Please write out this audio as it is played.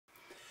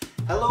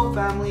Hello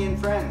family and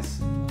friends,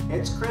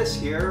 it's Chris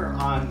here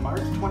on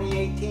March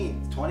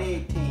 2018,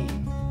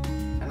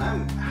 and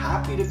I'm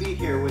happy to be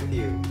here with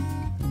you.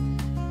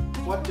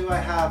 What do I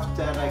have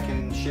that I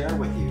can share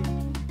with you?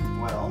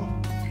 Well,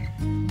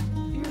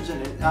 here's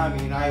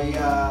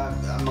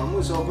Mom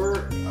was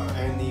over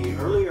in the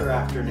earlier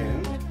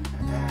afternoon,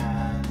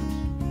 and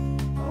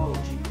oh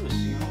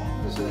geez,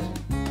 what was it?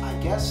 I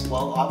guess,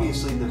 well,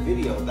 obviously the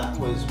video, that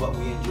was what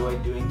we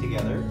enjoyed doing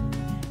together.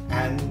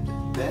 And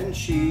then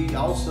she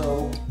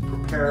also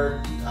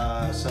prepared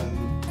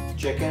some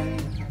chicken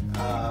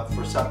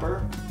for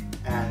supper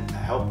and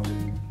helped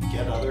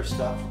get other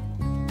stuff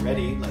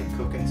ready, like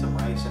cooking some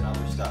rice and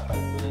other stuff. I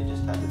really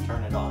just had to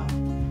turn it on.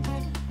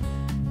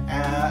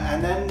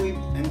 And then we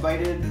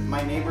invited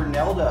my neighbor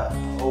Nelda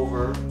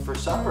over for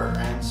supper.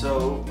 And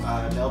so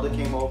Nelda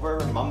came over,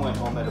 Mom went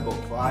home at about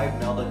 5.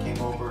 Nelda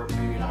came over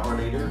maybe an hour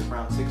later,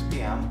 around 6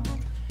 p.m.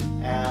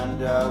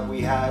 And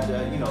we had,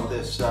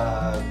 this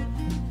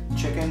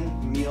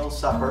chicken meal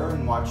supper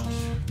and watched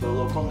the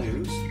local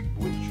news,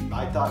 which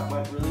I thought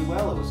went really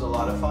well. It was a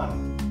lot of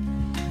fun.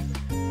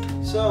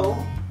 So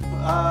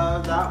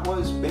that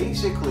was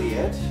basically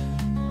it.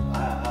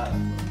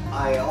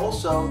 I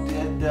also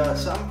did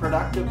some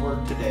productive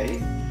work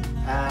today,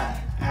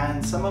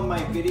 and some of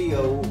my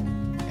video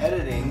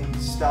editing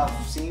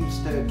stuff seems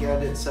to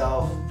get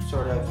itself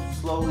sort of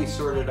slowly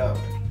sorted out.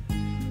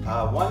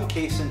 One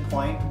case in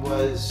point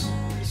was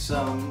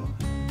some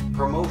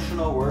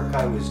promotional work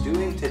I was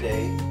doing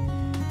today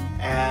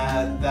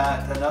and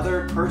that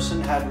another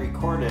person had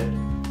recorded,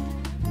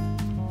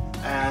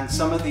 and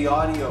some of the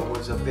audio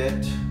was a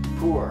bit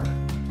poor.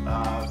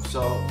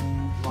 So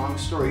long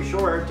story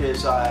short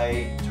is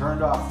I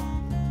turned off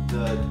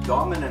the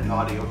dominant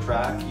audio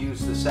track,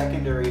 used the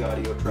secondary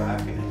audio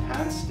track and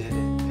enhanced it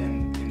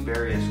in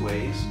various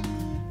ways,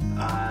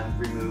 and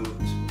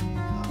removed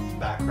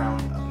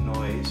background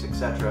noise,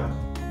 etc.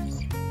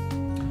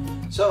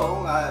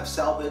 So I've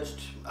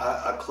salvaged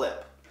a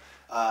clip.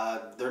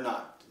 They're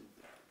not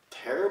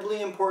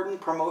terribly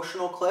important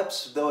promotional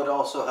clips, though it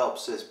also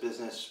helps this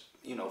business,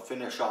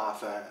 finish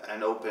off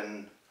an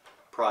open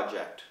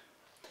project.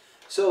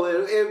 So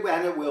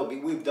it will be.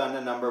 We've done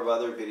a number of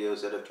other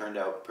videos that have turned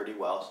out pretty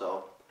well,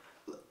 so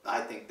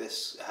I think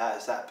this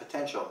has that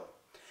potential.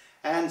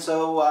 And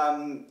so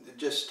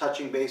just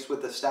touching base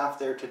with the staff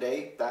there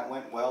today, that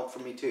went well for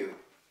me too.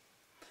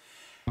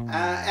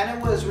 And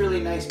it was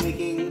really nice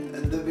making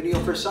the video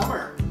for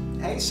Summer.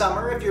 Hey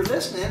Summer, if you're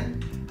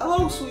listening,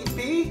 hello sweet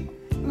pea.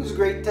 It was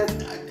great to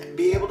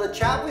be able to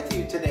chat with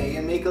you today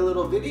and make a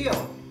little video.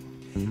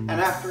 And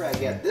after I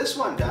get this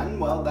one done,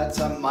 well, that's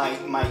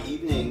my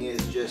evening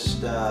is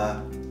just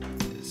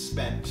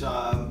spent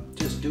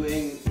just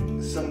doing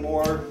some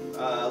more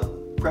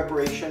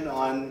preparation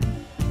on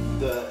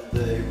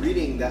the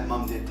reading that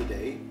Mom did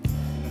today.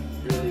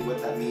 Really what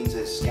that means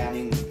is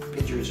scanning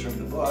pictures from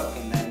the book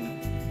and then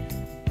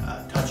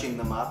touching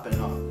them up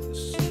and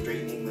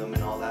straightening them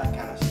and all that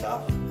kind of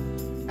stuff,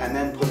 and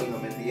then putting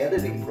them in the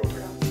editing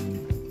program.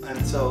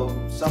 And so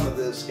some of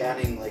the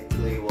scanning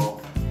likely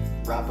will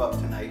wrap up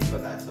tonight,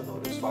 but that's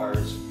about as far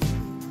as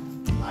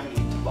I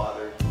need to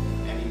bother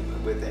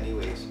with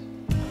anyways.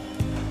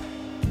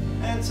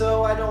 And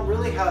so I don't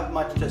really have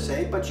much to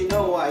say, but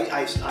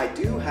I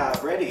do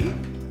have ready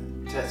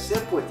to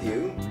sip with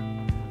you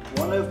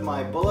one of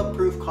my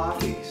bulletproof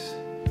coffees.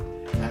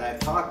 And I've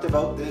talked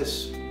about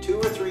this 2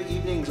 or 3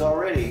 evenings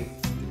already,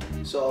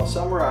 so I'll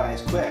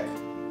summarize quick.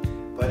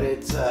 But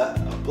it's a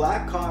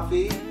black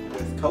coffee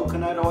with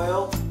coconut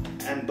oil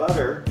and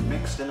butter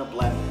mixed in a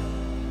blender.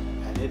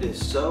 And it is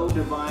so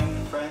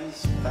divine,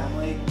 friends,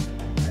 family.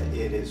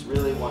 It is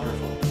really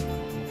wonderful.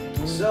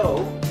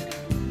 So,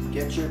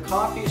 get your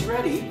coffees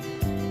ready.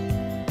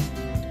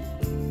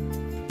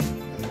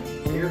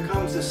 Here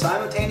comes the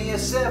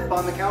simultaneous sip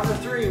on the count of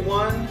 3.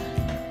 1,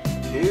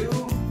 2,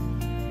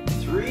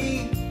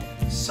 3.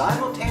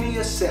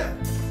 Simultaneous sip.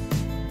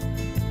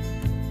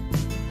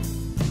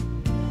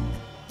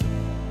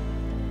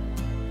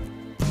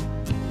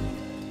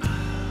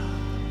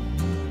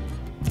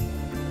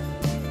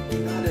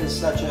 That is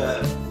such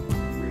a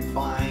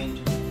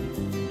refined,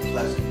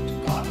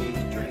 pleasant coffee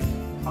to drink.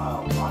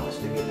 Oh,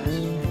 honest to goodness.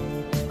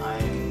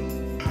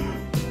 I'm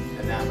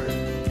enamored,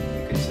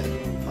 you could say,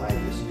 by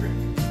this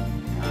drink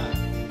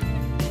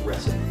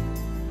recipe.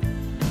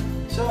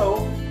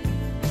 So,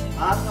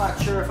 I'm not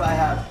sure if I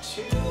have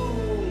too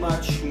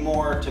much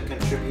more to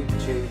contribute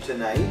to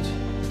tonight,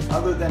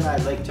 other than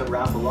I'd like to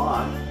ramble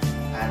on,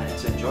 and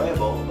it's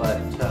enjoyable, but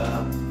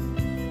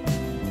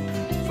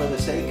for the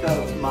sake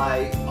of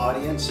my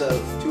audience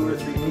of 2 or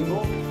 3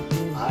 people,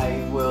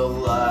 I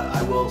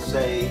will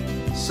say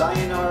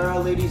sayonara,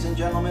 ladies and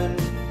gentlemen.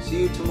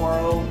 See you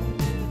tomorrow,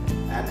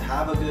 and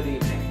have a good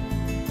evening.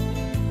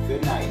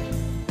 Good night.